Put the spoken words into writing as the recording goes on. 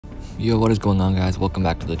Yo, what is going on, guys? Welcome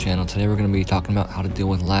back to the channel. Today we're going to be talking about how to deal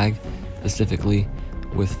with lag, specifically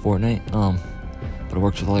with Fortnite, but it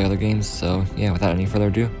works with all the other games. So yeah, without any further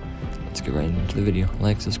ado, let's get right into the video.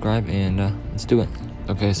 Like, subscribe, and let's do it.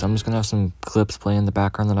 Okay, so I'm just going to have some clips playing in the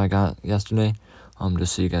background that I got yesterday,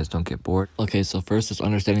 just so you guys don't get bored. Okay, so first is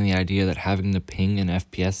understanding the idea that having the ping and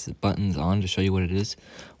FPS buttons on to show you what it is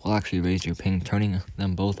will actually raise your ping. Turning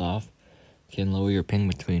them both off can lower your ping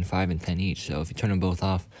between 5 and 10 each. So if you turn them both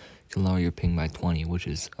off, you can lower your ping by 20, which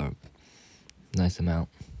is a nice amount.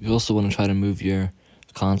 You also want to try to move your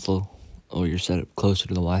console or your setup closer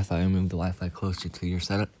to the Wi-Fi, or move the Wi-Fi closer to your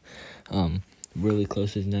setup. Really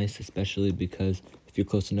close is nice, especially because if you're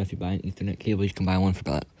close enough, you buy an Ethernet cable. You can buy one for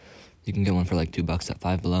about, you can get one for like $2 at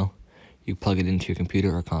Five Below. You plug it into your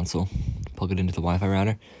computer or console, plug it into the Wi-Fi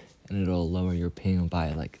router, and it'll lower your ping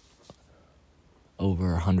by like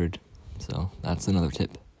over 100. So that's another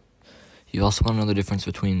tip. You also want to know the difference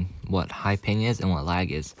between what high ping is and what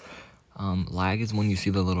lag is. Lag is when you see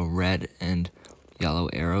the little red and yellow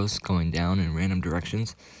arrows going down in random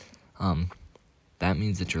directions. That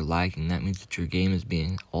means that you're lagging. That means that your game is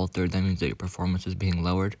being altered. That means that your performance is being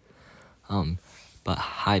lowered. But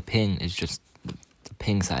high ping is just the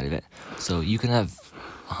ping side of it. So you can have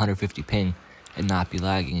 150 ping and not be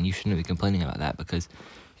lagging, and you shouldn't be complaining about that because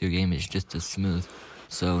your game is just as smooth.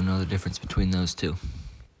 So know the difference between those two.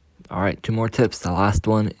 Alright, 2 more tips. The last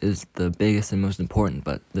one is the biggest and most important,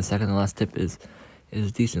 but the second and last tip is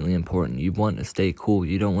decently important. You want to stay cool.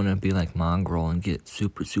 You don't want to be like Mongrel and get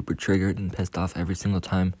super triggered and pissed off every single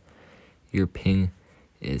time your ping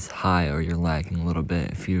is high or you're lagging a little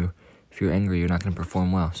bit. If you're angry, you're not going to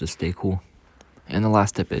perform well, so stay cool. And the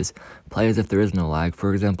last tip is play as if there is no lag.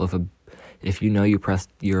 For example, if you know you pressed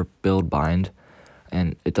your build bind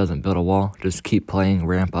and it doesn't build a wall, just keep playing,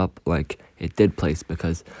 ramp up like it did place,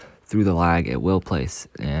 because through the lag it will place.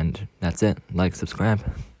 And that's it. Like, subscribe.